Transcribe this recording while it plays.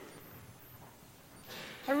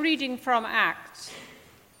A reading from Acts.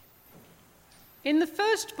 In the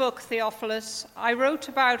first book, Theophilus, I wrote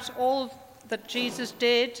about all that Jesus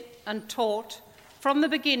did and taught from the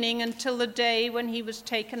beginning until the day when he was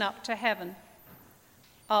taken up to heaven,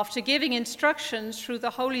 after giving instructions through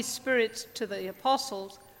the Holy Spirit to the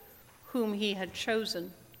apostles whom he had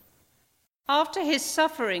chosen. After his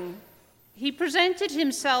suffering, he presented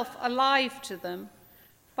himself alive to them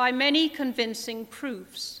by many convincing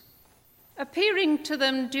proofs, appearing to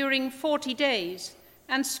them during 40 days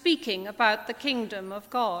and speaking about the kingdom of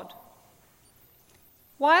God.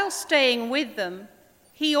 While staying with them,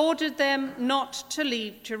 he ordered them not to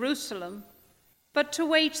leave Jerusalem, but to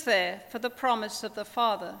wait there for the promise of the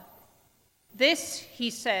Father. This, he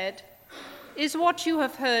said, is what you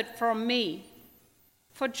have heard from me.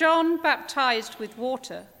 For John baptized with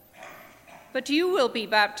water, but you will be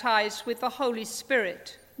baptized with the Holy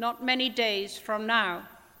Spirit not many days from now.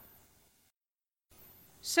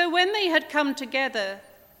 So when they had come together,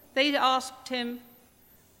 they asked him,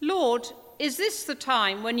 Lord, is this the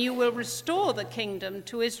time when you will restore the kingdom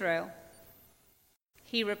to Israel?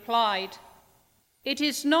 He replied, It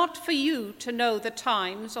is not for you to know the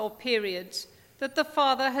times or periods that the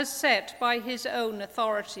Father has set by his own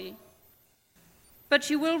authority.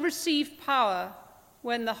 But you will receive power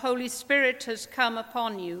when the Holy Spirit has come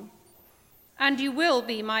upon you, and you will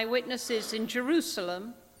be my witnesses in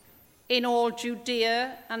Jerusalem, in all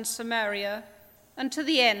Judea and Samaria, and to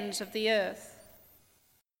the ends of the earth.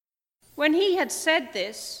 When he had said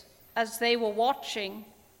this, as they were watching,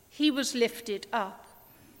 he was lifted up,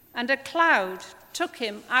 and a cloud took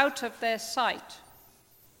him out of their sight.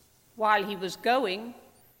 While he was going,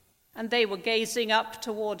 and they were gazing up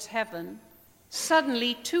towards heaven,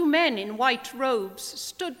 suddenly 2 men in white robes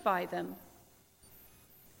stood by them.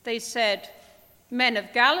 They said, Men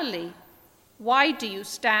of Galilee, why do you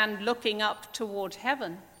stand looking up toward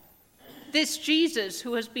heaven? This Jesus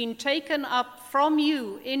who has been taken up from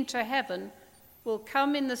you into heaven will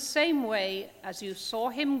come in the same way as you saw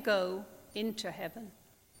him go into heaven.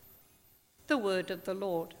 The word of the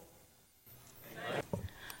Lord.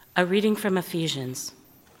 A reading from Ephesians.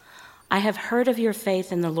 I have heard of your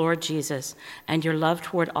faith in the Lord Jesus and your love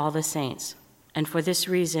toward all the saints, and for this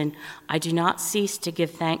reason I do not cease to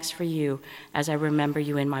give thanks for you as I remember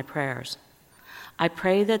you in my prayers. I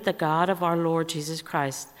pray that the God of our Lord Jesus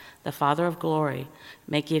Christ, the Father of glory,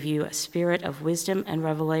 may give you a spirit of wisdom and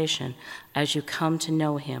revelation as you come to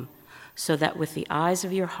know him, so that with the eyes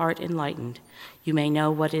of your heart enlightened, you may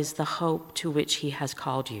know what is the hope to which he has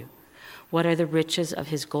called you, what are the riches of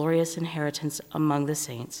his glorious inheritance among the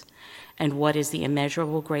saints, and what is the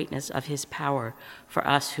immeasurable greatness of his power for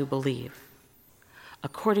us who believe.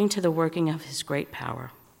 According to the working of his great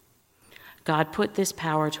power, God put this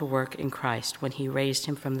power to work in Christ when he raised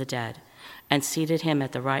him from the dead and seated him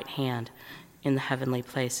at the right hand in the heavenly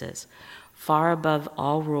places, far above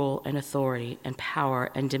all rule and authority and power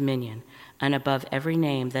and dominion, and above every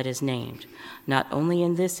name that is named, not only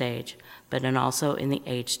in this age, but also in the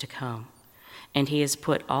age to come. And he has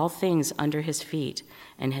put all things under his feet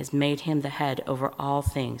and has made him the head over all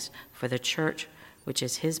things for the church, which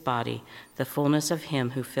is his body, the fullness of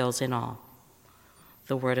him who fills in all.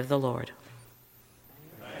 The word of the Lord.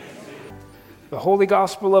 The Holy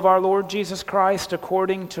Gospel of our Lord Jesus Christ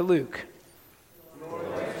according to Luke.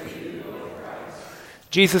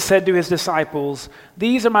 Jesus said to his disciples,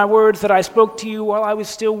 These are my words that I spoke to you while I was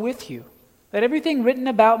still with you, that everything written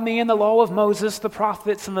about me in the law of Moses, the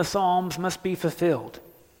prophets, and the Psalms must be fulfilled.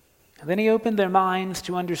 And then he opened their minds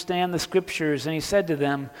to understand the Scriptures, and he said to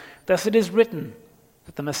them, Thus it is written,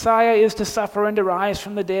 that the Messiah is to suffer and to rise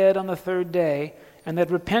from the dead on the third day, and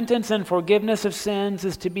that repentance and forgiveness of sins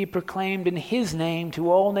is to be proclaimed in his name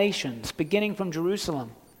to all nations, beginning from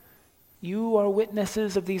Jerusalem. You are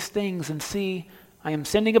witnesses of these things, and see, I am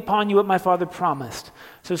sending upon you what my Father promised.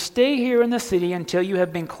 So stay here in the city until you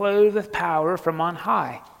have been clothed with power from on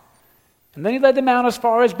high. And then he led them out as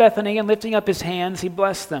far as Bethany, and lifting up his hands, he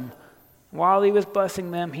blessed them. While he was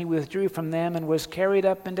blessing them, he withdrew from them and was carried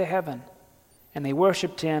up into heaven. And they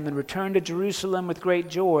worshipped him and returned to Jerusalem with great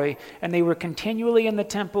joy, and they were continually in the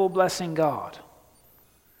temple blessing God.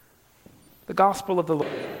 The Gospel of the Lord.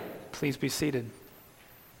 Please be seated.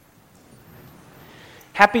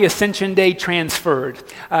 Happy Ascension Day transferred.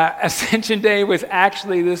 Ascension Day was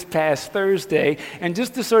actually this past Thursday, and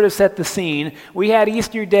just to sort of set the scene, we had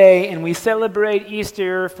Easter Day, and we celebrate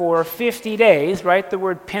Easter for 50 days, right? The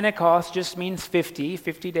word Pentecost just means 50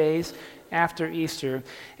 days after Easter.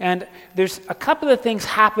 And there's a couple of things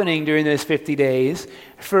happening during those 50 days.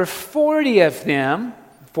 For 40 of them,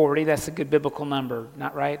 40, that's a good biblical number,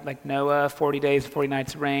 not right? Like Noah, 40 days, 40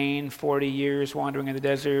 nights rain, 40 years wandering in the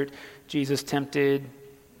desert, Jesus tempted,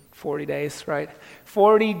 40 days, right?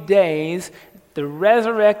 40 days, the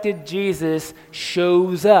resurrected Jesus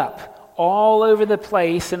shows up all over the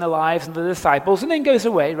place in the lives of the disciples and then goes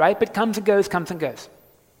away, right? But comes and goes, comes and goes.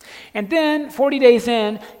 And then 40 days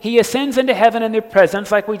in, he ascends into heaven in their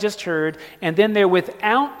presence, like we just heard, and then they're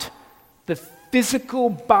without the physical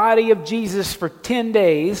body of Jesus for 10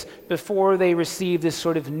 days before they receive this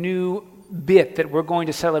sort of new bit that we're going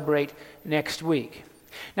to celebrate next week.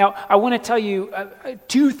 Now, I want to tell you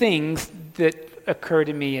two things that occur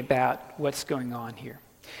to me about what's going on here.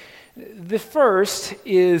 The first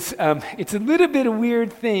is, it's a little bit of a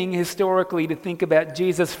weird thing historically to think about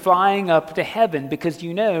Jesus flying up to heaven because,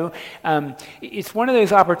 it's one of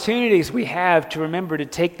those opportunities we have to remember to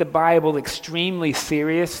take the Bible extremely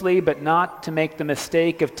seriously, but not to make the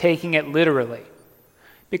mistake of taking it literally.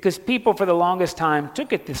 Because people for the longest time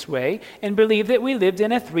took it this way and believed that we lived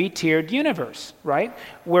in a three-tiered universe, right?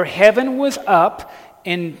 Where heaven was up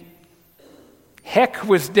and heck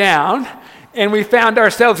was down, and we found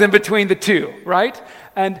ourselves in between the two, right?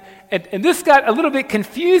 And this got a little bit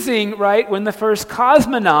confusing, right, when the first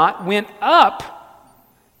cosmonaut went up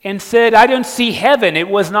and said, "I don't see heaven, it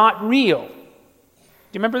was not real." Do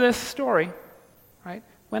you remember this story, right?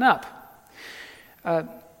 Went up. Of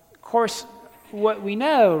course, what we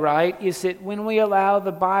know, right, is that when we allow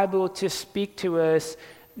the Bible to speak to us,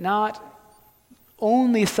 not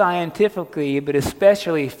only scientifically, but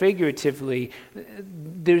especially figuratively,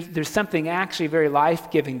 there's something actually very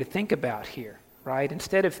life-giving to think about here, right?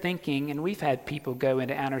 Instead of thinking, and we've had people go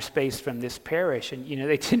into outer space from this parish, and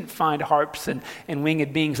they didn't find harps and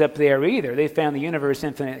winged beings up there either. They found the universe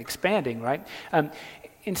infinite expanding, right?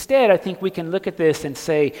 Instead, I think we can look at this and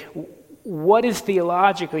say, what is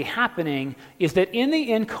theologically happening is that in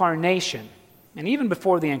the incarnation, and even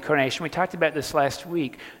before the incarnation, we talked about this last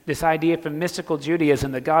week, this idea from mystical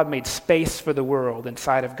Judaism that God made space for the world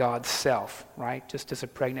inside of God's self, right? Just as a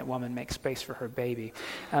pregnant woman makes space for her baby.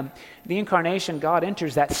 The incarnation, God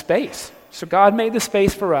enters that space. So God made the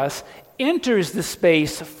space for us, enters the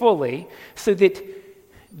space fully, so that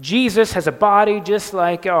Jesus has a body just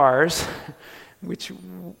like ours, which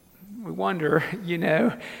we wonder,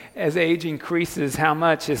 as age increases, how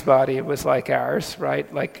much his body was like ours,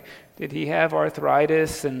 right? Like, did he have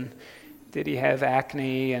arthritis, and did he have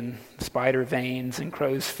acne and spider veins and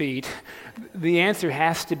crow's feet? The answer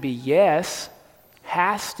has to be yes.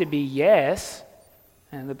 Has to be yes.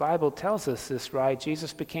 And the Bible tells us this, right?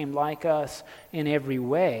 Jesus became like us in every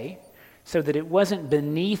way, so that it wasn't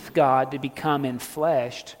beneath God to become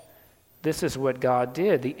enfleshed. This is what God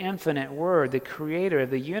did. The infinite Word, the creator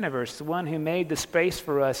of the universe, the one who made the space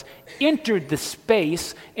for us, entered the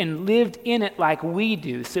space and lived in it like we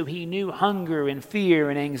do. So he knew hunger and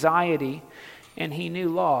fear and anxiety, and he knew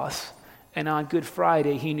loss. And on Good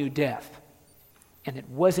Friday, he knew death. And it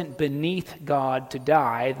wasn't beneath God to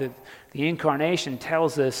die. The incarnation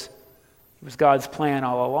tells us it was God's plan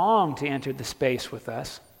all along to enter the space with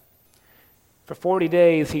us. For 40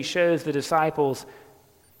 days, he shows the disciples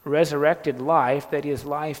resurrected life, that is,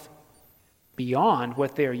 life beyond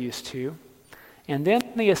what they're used to. And then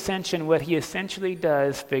the ascension, what he essentially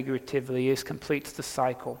does figuratively is completes the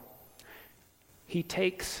cycle. He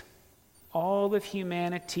takes all of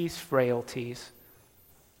humanity's frailties,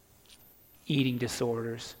 eating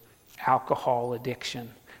disorders, alcohol addiction,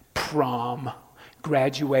 prom,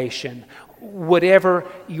 graduation, whatever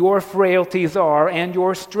your frailties are and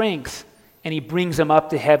your strengths, and he brings them up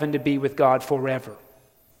to heaven to be with God forever.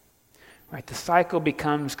 Right, the cycle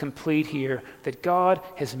becomes complete here, that God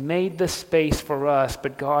has made the space for us,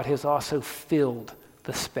 but God has also filled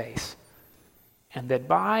the space. And that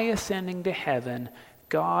by ascending to heaven,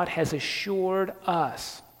 God has assured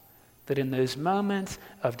us that in those moments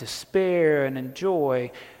of despair and in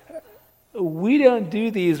joy, we don't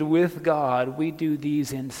do these with God, we do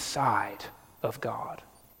these inside of God.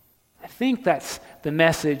 I think that's the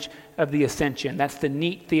message of the ascension. That's the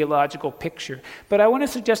neat theological picture. But I want to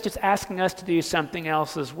suggest it's asking us to do something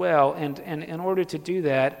else as well. And in order to do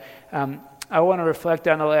that, I want to reflect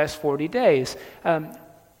on the last 40 days.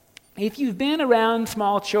 If you've been around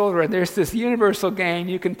small children, there's this universal game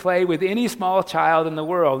you can play with any small child in the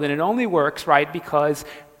world. And it only works, right, because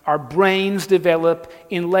our brains develop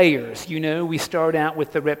in layers. We start out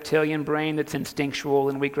with the reptilian brain that's instinctual,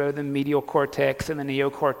 and we grow the medial cortex and the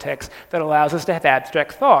neocortex that allows us to have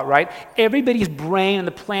abstract thought, right? Everybody's brain on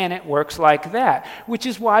the planet works like that, which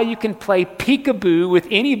is why you can play peekaboo with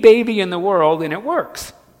any baby in the world, and it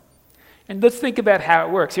works. And let's think about how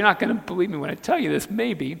it works. You're not going to believe me when I tell you this,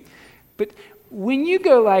 maybe, but when you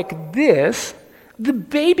go like this, the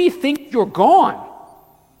baby thinks you're gone.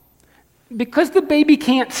 Because the baby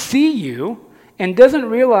can't see you and doesn't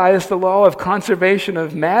realize the law of conservation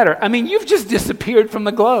of matter, I mean, you've just disappeared from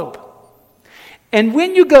the globe. And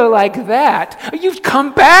when you go like that, you've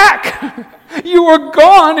come back. You were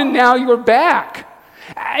gone and now you're back.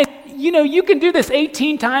 You can do this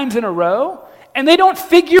 18 times in a row and they don't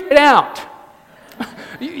figure it out.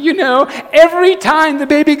 Every time the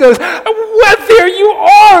baby goes, well, there you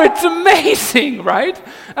are, it's amazing, right?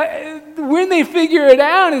 When they figure it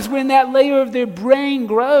out is when that layer of their brain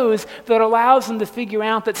grows that allows them to figure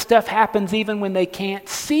out that stuff happens even when they can't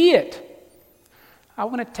see it. I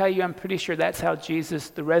want to tell you, I'm pretty sure that's how Jesus,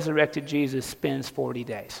 the resurrected Jesus, spends 40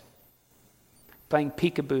 days. Playing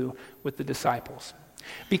peekaboo with the disciples.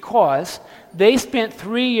 Because they spent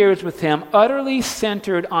 3 years with him, utterly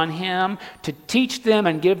centered on him to teach them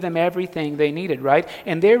and give them everything they needed, right?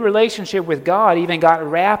 And their relationship with God even got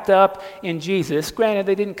wrapped up in Jesus. Granted,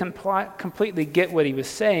 they didn't completely get what he was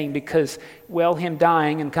saying because, well, him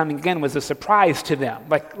dying and coming again was a surprise to them,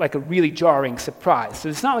 like a really jarring surprise. So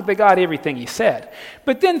it's not like they got everything he said.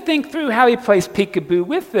 But then think through how he plays peekaboo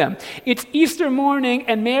with them. It's Easter morning,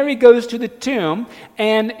 and Mary goes to the tomb,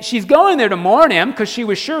 and she's going there to mourn him because she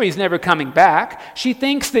was sure he's never coming back. She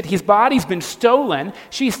thinks that his body's been stolen.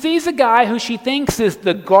 She sees a guy who she thinks is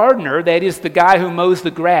the gardener, that is the guy who mows the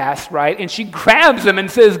grass, right? And she grabs him and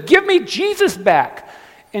says, "Give me Jesus back."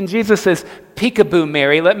 And Jesus says, "Peekaboo,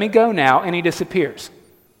 Mary, let me go now," and he disappears.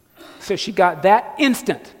 So she got that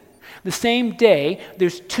instant. The same day,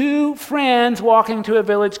 there's 2 friends walking to a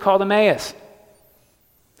village called Emmaus.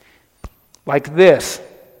 Like this.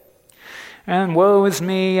 And woe is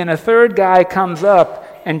me, and a third guy comes up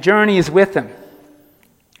and journeys with them.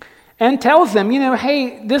 And tells them,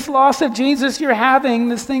 hey, this loss of Jesus you're having,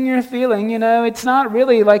 this thing you're feeling, it's not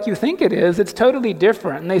really like you think it is. It's totally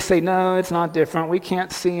different. And they say, no, it's not different. We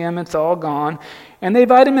can't see him. It's all gone. And they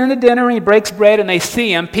invite him into dinner, and he breaks bread, and they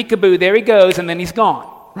see him. Peekaboo, there he goes, and then he's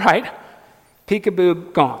gone, right?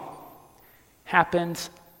 Peekaboo, gone. Happens.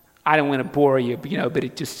 I don't want to bore you, but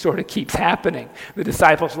it just sort of keeps happening. The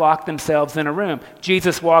disciples lock themselves in a room.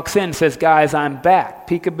 Jesus walks in and says, guys, I'm back.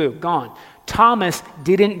 Peekaboo, gone. Thomas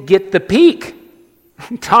didn't get the peek.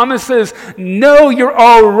 Thomas says, no, you're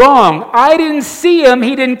all wrong. I didn't see him.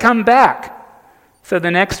 He didn't come back. So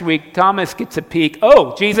the next week, Thomas gets a peek.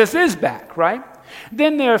 Oh, Jesus is back, right?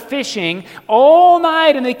 Then they're fishing all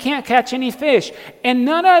night and they can't catch any fish. And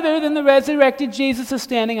none other than the resurrected Jesus is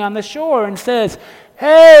standing on the shore and says,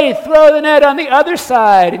 hey, throw the net on the other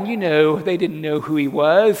side. And they didn't know who he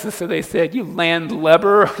was. So they said, you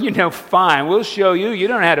landlubber, fine, we'll show you. You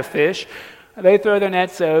don't know how to fish. They throw their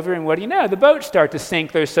nets over, and what do you know? The boats start to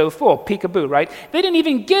sink. They're so full. Peekaboo, right? They didn't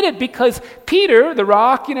even get it because Peter, the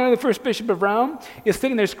rock, the first bishop of Rome, is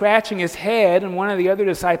sitting there scratching his head, and one of the other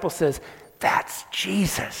disciples says, that's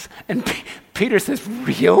Jesus. And Peter says,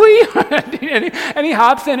 really? and he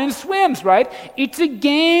hops in and swims, right? It's a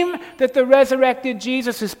game that the resurrected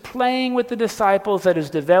Jesus is playing with the disciples that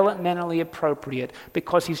is developmentally appropriate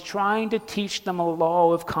because he's trying to teach them a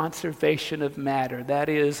law of conservation of matter. That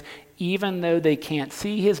is, even though they can't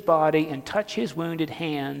see his body and touch his wounded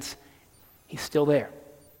hands, he's still there.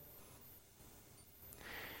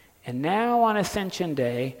 And now on Ascension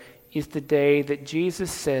Day is the day that Jesus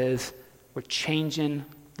says, we're changing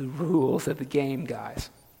the rules of the game, guys.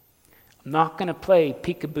 I'm not going to play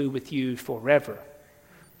peekaboo with you forever.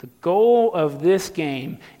 The goal of this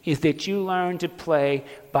game is that you learn to play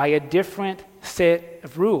by a different set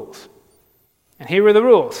of rules. And here are the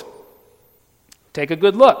rules. Take a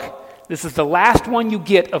good look. This is the last one you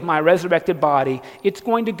get of my resurrected body. It's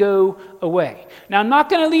going to go away. Now, I'm not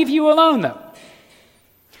going to leave you alone, though.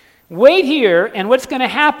 Wait here, and what's going to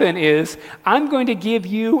happen is I'm going to give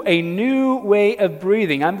you a new way of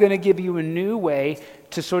breathing. I'm going to give you a new way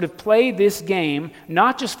to sort of play this game,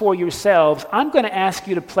 not just for yourselves. I'm going to ask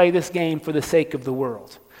you to play this game for the sake of the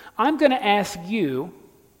world. I'm going to ask you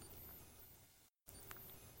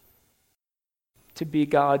to be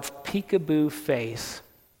God's peekaboo face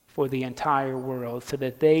for the entire world so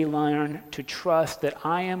that they learn to trust that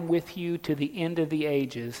I am with you to the end of the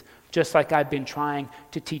ages, just like I've been trying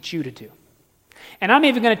to teach you to do. And I'm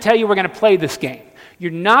even going to tell you we're going to play this game.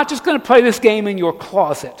 You're not just going to play this game in your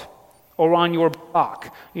closet or on your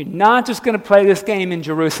block. You're not just going to play this game in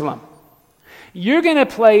Jerusalem. You're going to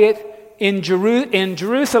play it in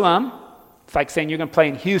Jerusalem. It's like saying you're going to play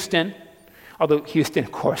in Houston Although Houston,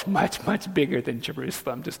 of course, much, much bigger than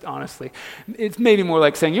Jerusalem, just honestly. It's maybe more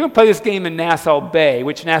like saying, you're going to play this game in Nassau Bay,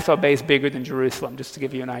 which Nassau Bay is bigger than Jerusalem, just to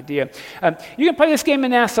give you an idea. You're going to play this game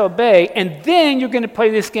in Nassau Bay, and then you're going to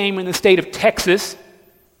play this game in the state of Texas.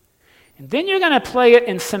 And then you're going to play it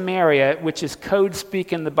in Samaria, which is code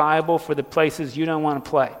speak in the Bible for the places you don't want to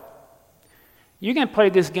play. You're going to play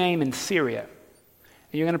this game in Syria.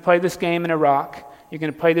 You're going to play this game in Iraq. You're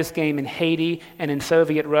going to play this game in Haiti and in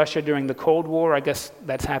Soviet Russia during the Cold War. I guess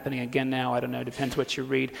that's happening again now. I don't know. Depends what you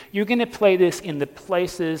read. You're going to play this in the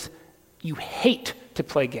places you hate to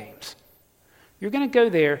play games. You're going to go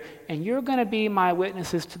there, and you're going to be my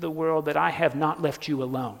witnesses to the world that I have not left you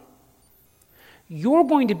alone. You're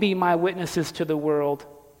going to be my witnesses to the world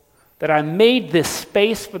that I made this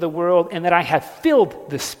space for the world and that I have filled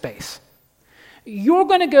this space. You're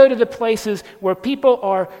going to go to the places where people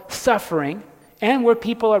are suffering and where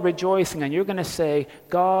people are rejoicing, and you're going to say,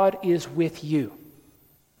 God is with you.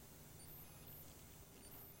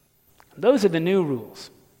 Those are the new rules.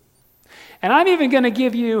 And I'm even going to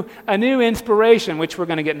give you a new inspiration, which we're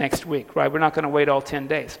going to get next week, right? We're not going to wait all 10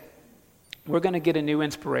 days. We're going to get a new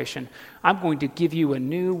inspiration. I'm going to give you a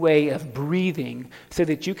new way of breathing so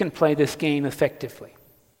that you can play this game effectively.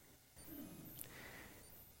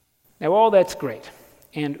 Now, all that's great.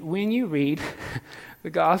 And when you read the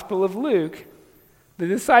Gospel of Luke, the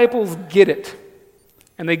disciples get it.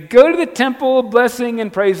 And they go to the temple blessing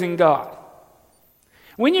and praising God.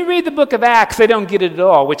 When you read the book of Acts, they don't get it at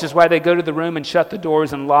all, which is why they go to the room and shut the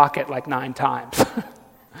doors and lock it like 9 times.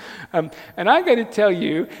 And I got to tell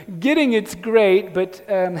you, getting it's great, but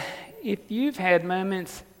if you've had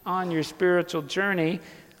moments on your spiritual journey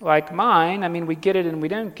like mine, I mean, we get it and we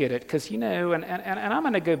don't get it. Because, and I'm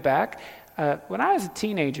going to go back. When I was a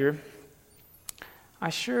teenager, I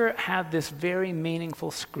sure had this very meaningful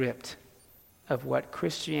script of what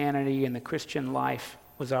Christianity and the Christian life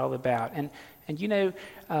was all about. And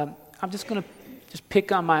I'm just going to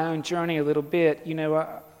pick on my own journey a little bit.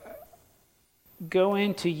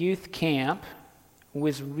 Going to youth camp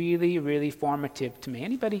was really, really formative to me.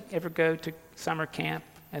 Anybody ever go to summer camp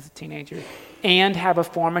as a teenager and have a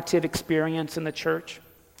formative experience in the church?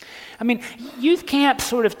 I mean, youth camp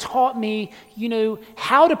sort of taught me,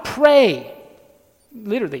 how to pray.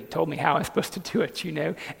 Literally told me how I was supposed to do it,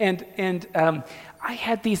 And I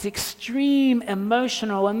had these extreme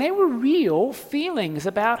emotional, and they were real feelings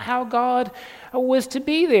about how God was to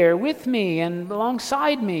be there with me and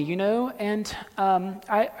alongside me, And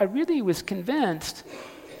I really was convinced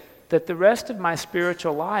that the rest of my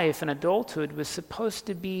spiritual life and adulthood was supposed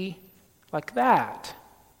to be like that.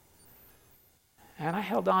 And I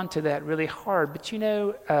held on to that really hard. But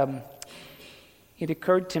it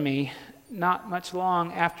occurred to me not much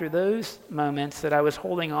long after those moments that I was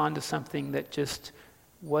holding on to something that just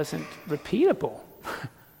wasn't repeatable.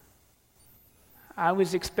 I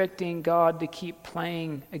was expecting God to keep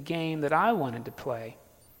playing a game that I wanted to play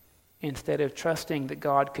instead of trusting that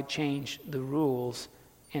God could change the rules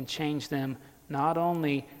and change them not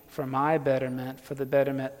only for my betterment, for the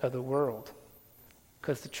betterment of the world.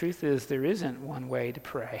 Because the truth is, there isn't one way to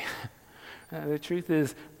pray. The truth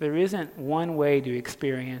is, there isn't one way to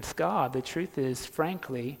experience God. The truth is,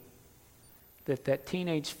 frankly, that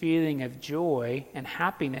teenage feeling of joy and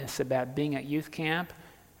happiness about being at youth camp,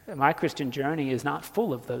 my Christian journey is not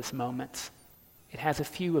full of those moments. It has a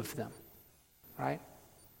few of them, right?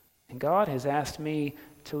 And God has asked me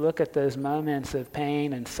to look at those moments of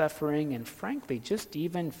pain and suffering and, frankly, just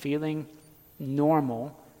even feeling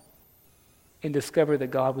normal and discover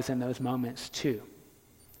that God was in those moments too.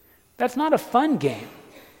 That's not a fun game,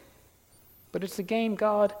 but it's a game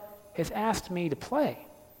God has asked me to play.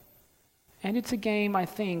 And it's a game, I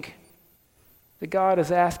think, that God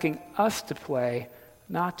is asking us to play,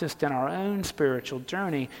 not just in our own spiritual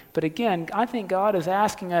journey, but again, I think God is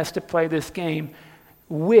asking us to play this game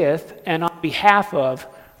with and on behalf of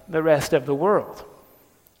the rest of the world.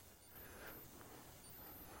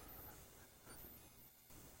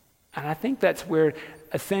 And I think that's where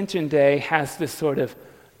Ascension Day has this sort of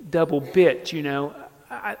double bit,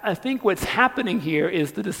 I think what's happening here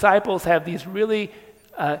is the disciples have these really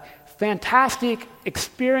fantastic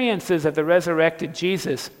experiences of the resurrected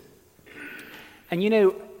Jesus. And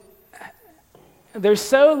they're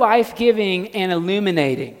so life-giving and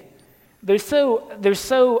illuminating. They're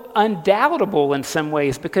so undoubtable in some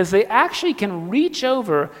ways because they actually can reach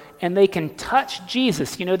over and they can touch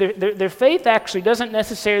Jesus. Their faith actually doesn't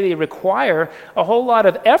necessarily require a whole lot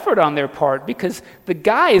of effort on their part because the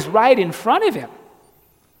guy is right in front of him.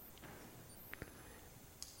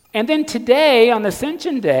 And then today, on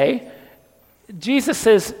Ascension Day, Jesus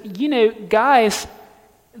says, guys,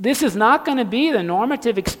 This is not going to be the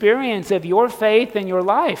normative experience of your faith and your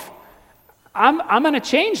life. I'm going to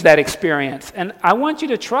change that experience. And I want you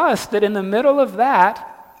to trust that in the middle of that,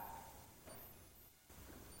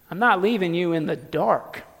 I'm not leaving you in the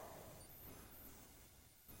dark.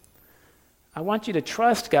 I want you to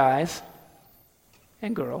trust, guys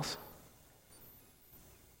and girls,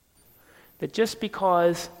 that just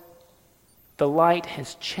because the light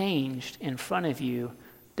has changed in front of you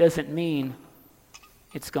doesn't mean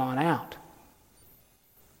it's gone out.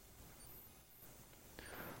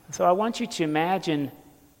 So I want you to imagine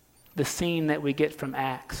the scene that we get from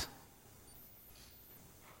Acts.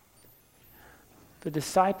 The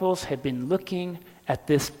disciples had been looking at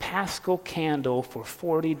this Paschal candle for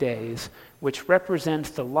 40 days, which represents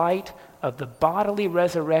the light of the bodily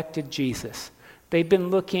resurrected Jesus. They've been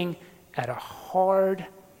looking at a hard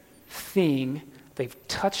thing. They've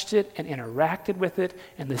touched it and interacted with it,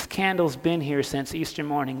 and this candle's been here since Easter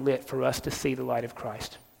morning lit for us to see the light of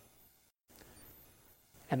Christ.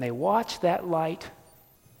 And they watch that light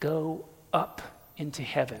go up into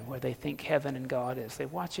heaven, where they think heaven and God is. They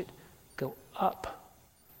watch it go up.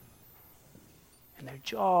 And their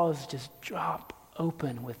jaws just drop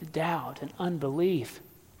open with doubt and unbelief.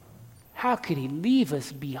 How could he leave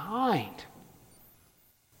us behind?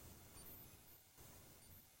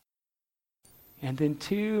 And then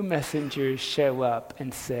two messengers show up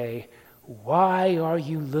and say, "Why are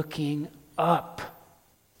you looking up?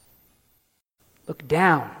 Look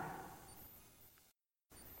down.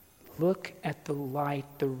 Look at the light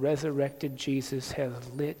the resurrected Jesus has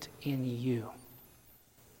lit in you.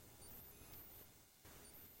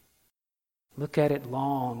 Look at it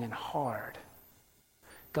long and hard.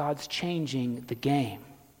 God's changing the game.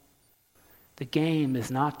 The game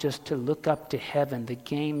is not just to look up to heaven. The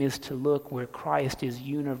game is to look where Christ is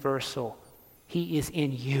universal. He is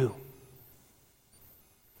in you.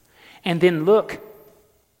 And then look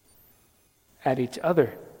at each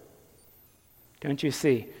other. Don't you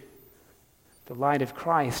see? The light of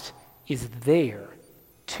Christ is there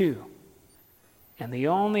too. And the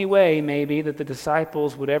only way maybe that the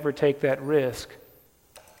disciples would ever take that risk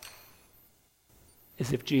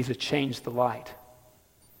is if Jesus changed the light.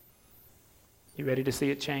 You ready to see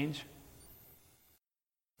it change?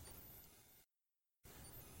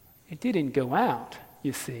 It didn't go out,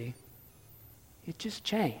 you see. It just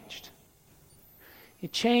changed.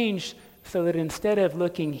 It changed so that instead of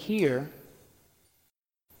looking here,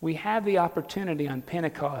 we have the opportunity on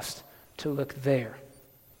Pentecost to look there.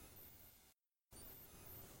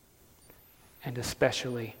 And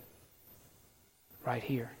especially right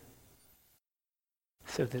here.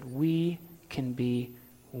 So that we can be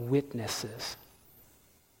witnesses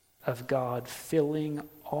of God filling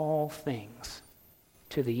all things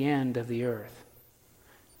to the end of the earth,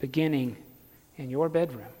 beginning in your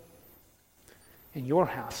bedroom, in your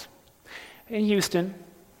house, in Houston,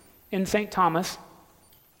 in St. Thomas,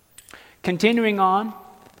 continuing on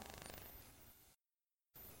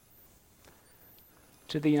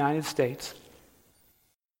to the United States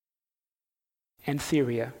and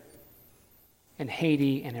Syria and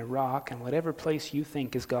Haiti and Iraq and whatever place you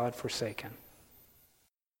think is God-forsaken,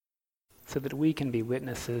 so that we can be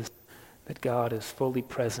witnesses that God is fully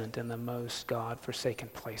present in the most God-forsaken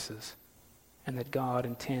places and that God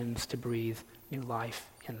intends to breathe new life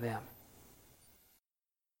in them.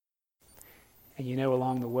 And you know,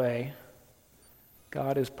 along the way,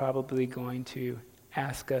 God is probably going to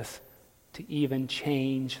ask us to even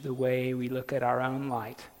change the way we look at our own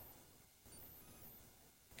light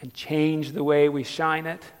and change the way we shine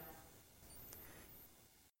it.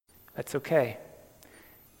 That's okay,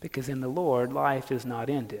 because in the Lord, life is not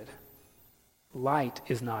ended. Light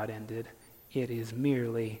is not ended. It is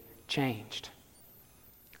merely changed.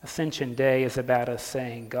 Ascension Day is about us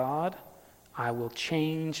saying, God, I will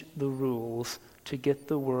change the rules to get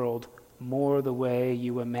the world more the way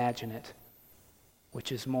you imagine it,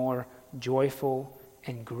 which is more joyful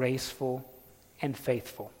and graceful and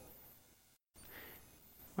faithful.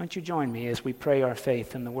 Why don't you join me as we pray our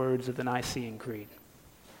faith in the words of the Nicene Creed?